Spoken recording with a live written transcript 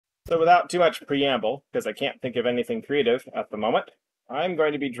So without too much preamble, because I can't think of anything creative at the moment, I'm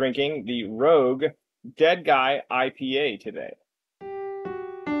going to be drinking the Rogue Dead Guy IPA today.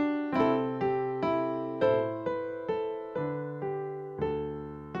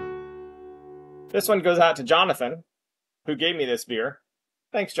 This one goes out to Jonathan, who gave me this beer.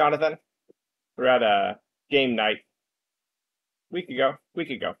 Thanks, Jonathan. We're at a game night week ago,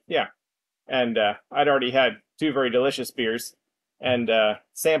 yeah. And I'd already had two very delicious beers and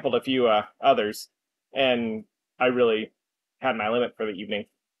sampled a few others, and I really had my limit for the evening.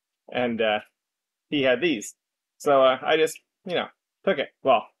 And he had these. So I just, took it.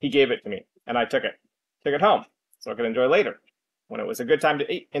 Well, he gave it to me, and I took it. Took it home, so I could enjoy later, when it was a good time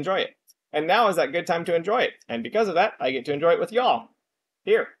to enjoy it. And now is that good time to enjoy it. And because of that, I get to enjoy it with y'all.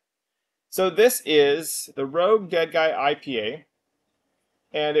 Here. So this is the Rogue Dead Guy IPA,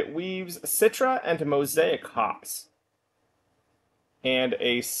 and it weaves Citra and Mosaic hops, and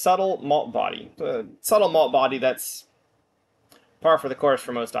a subtle malt body. A subtle malt body that's par for the course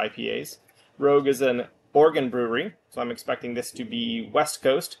for most IPAs. Rogue is an Oregon brewery, so I'm expecting this to be West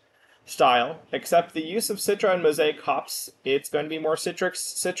Coast style, except the use of Citra and Mosaic hops, it's going to be more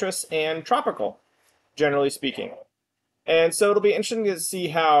citrus and tropical, generally speaking. And so it'll be interesting to see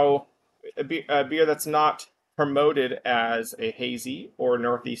how a beer that's not promoted as a hazy or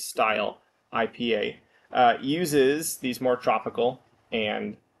Northeast style IPA uses these more tropical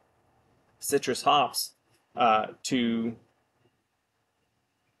and citrus hops to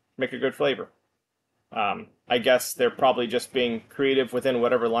make a good flavor. I guess they're probably just being creative within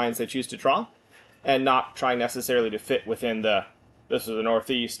whatever lines they choose to draw, and not trying necessarily to fit within this is a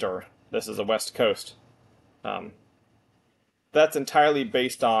Northeast or this is a West Coast. That's entirely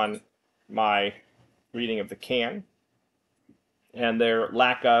based on my reading of the can and their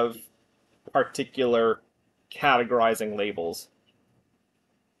lack of particular categorizing labels.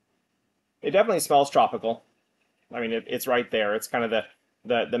 It definitely smells tropical. I mean, it's right there. It's kind of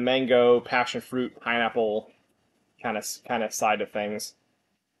the mango, passion fruit, pineapple kind of side of things.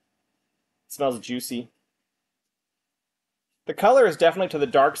 It smells juicy. The color is definitely to the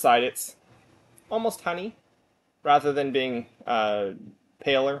dark side. It's almost honey, rather than being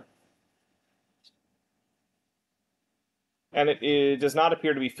paler. And it does not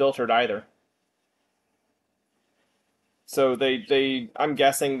appear to be filtered either. So I'm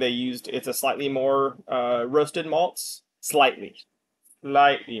guessing they used, it's a slightly more roasted malts, slightly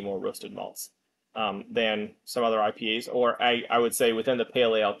more roasted malts than some other IPAs, or I would say within the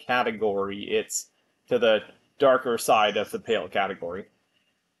pale ale category, it's to the darker side of the pale category.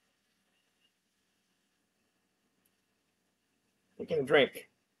 Taking a drink.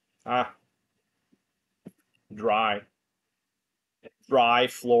 Dry,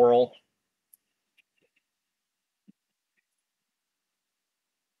 floral.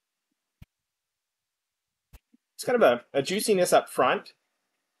 It's kind of a juiciness up front.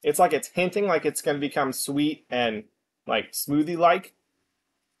 It's like it's hinting like it's going to become sweet and like smoothie-like,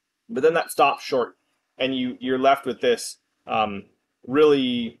 but then that stops short, and you're left with this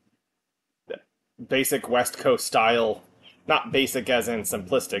really basic West Coast style. Not basic as in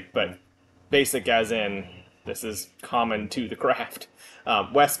simplistic, but basic as in this is common to the craft.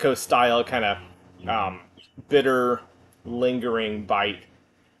 West Coast style kind of bitter, lingering bite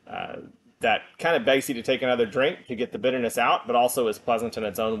that kind of begs you to take another drink to get the bitterness out, but also is pleasant in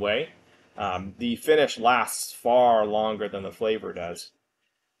its own way. The finish lasts far longer than the flavor does.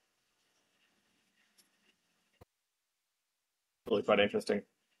 Really quite interesting.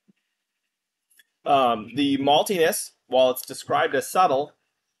 The maltiness, while it's described as subtle,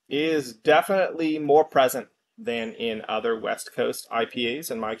 is definitely more present than in other West Coast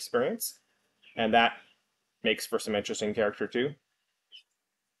IPAs in my experience, and that makes for some interesting character too.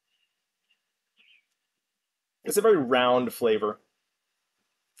 It's a very round flavor,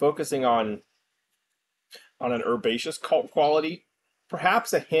 focusing on an herbaceous quality,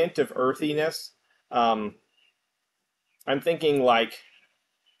 perhaps a hint of earthiness. I'm thinking like,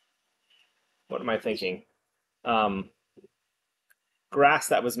 what am I thinking? Grass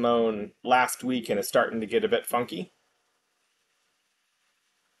that was mown last week and is starting to get a bit funky.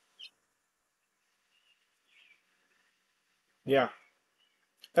 Yeah,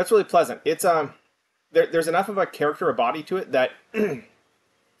 that's really pleasant. It's there's enough of a character or body to it that it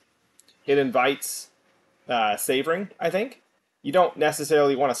invites savoring, I think. You don't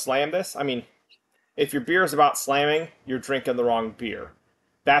necessarily want to slam this. I mean, if your beer is about slamming, you're drinking the wrong beer.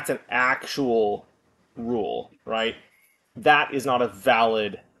 That's an actual rule, right? That is not a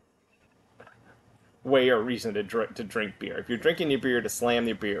valid way or reason to drink beer. If you're drinking your beer to slam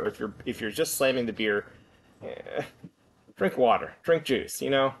your beer, if you're just slamming the beer, drink water, drink juice,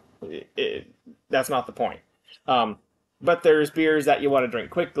 That's not the point. But there's beers that you want to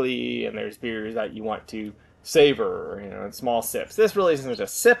drink quickly, and there's beers that you want to savor, in small sips. This really isn't a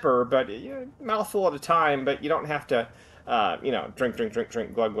sipper, but mouthful at a time. But you don't have to, drink, drink, drink,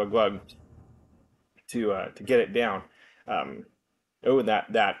 drink, glug, glug, glug to get it down. And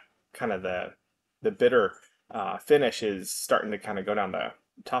that kind of the bitter finish is starting to kind of go down the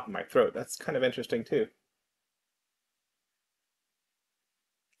top of my throat. That's kind of interesting too.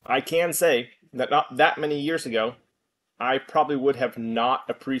 I can say that not that many years ago, I probably would have not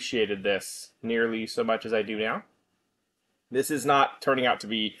appreciated this nearly so much as I do now. This is not turning out to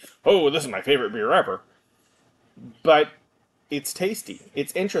be, oh, this is my favorite beer ever. But it's tasty.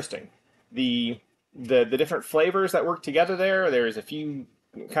 It's interesting. The different flavors that work together there. There's a few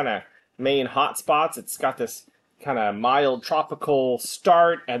kind of main hot spots. It's got this kind of mild tropical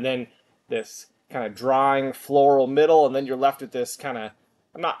start, and then this kind of drying floral middle, and then you're left with this kind of,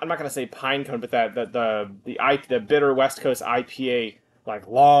 I'm not gonna say pine cone, but the bitter West Coast IPA like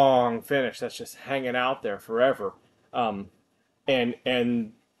long finish that's just hanging out there forever. And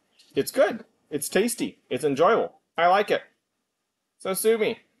it's good. It's tasty. It's enjoyable. I like it. So sue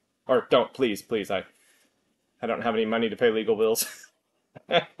me. Or don't, please, please. I don't have any money to pay legal bills.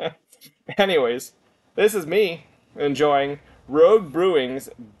 Anyways, this is me enjoying Rogue Brewing's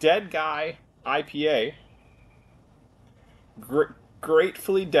Dead Guy IPA.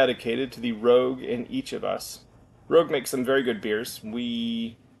 Gratefully dedicated to the Rogue in each of us. Rogue makes some very good beers.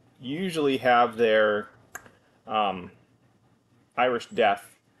 We usually have their Irish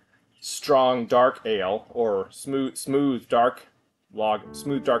Death strong dark ale, or smooth dark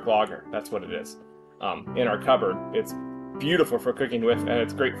lager. That's what it is. In our cupboard. It's beautiful for cooking with, and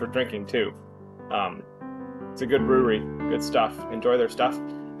it's great for drinking too. It's a good brewery, good stuff. Enjoy their stuff,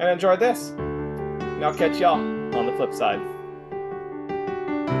 and enjoy this. And I'll catch y'all on the flip side.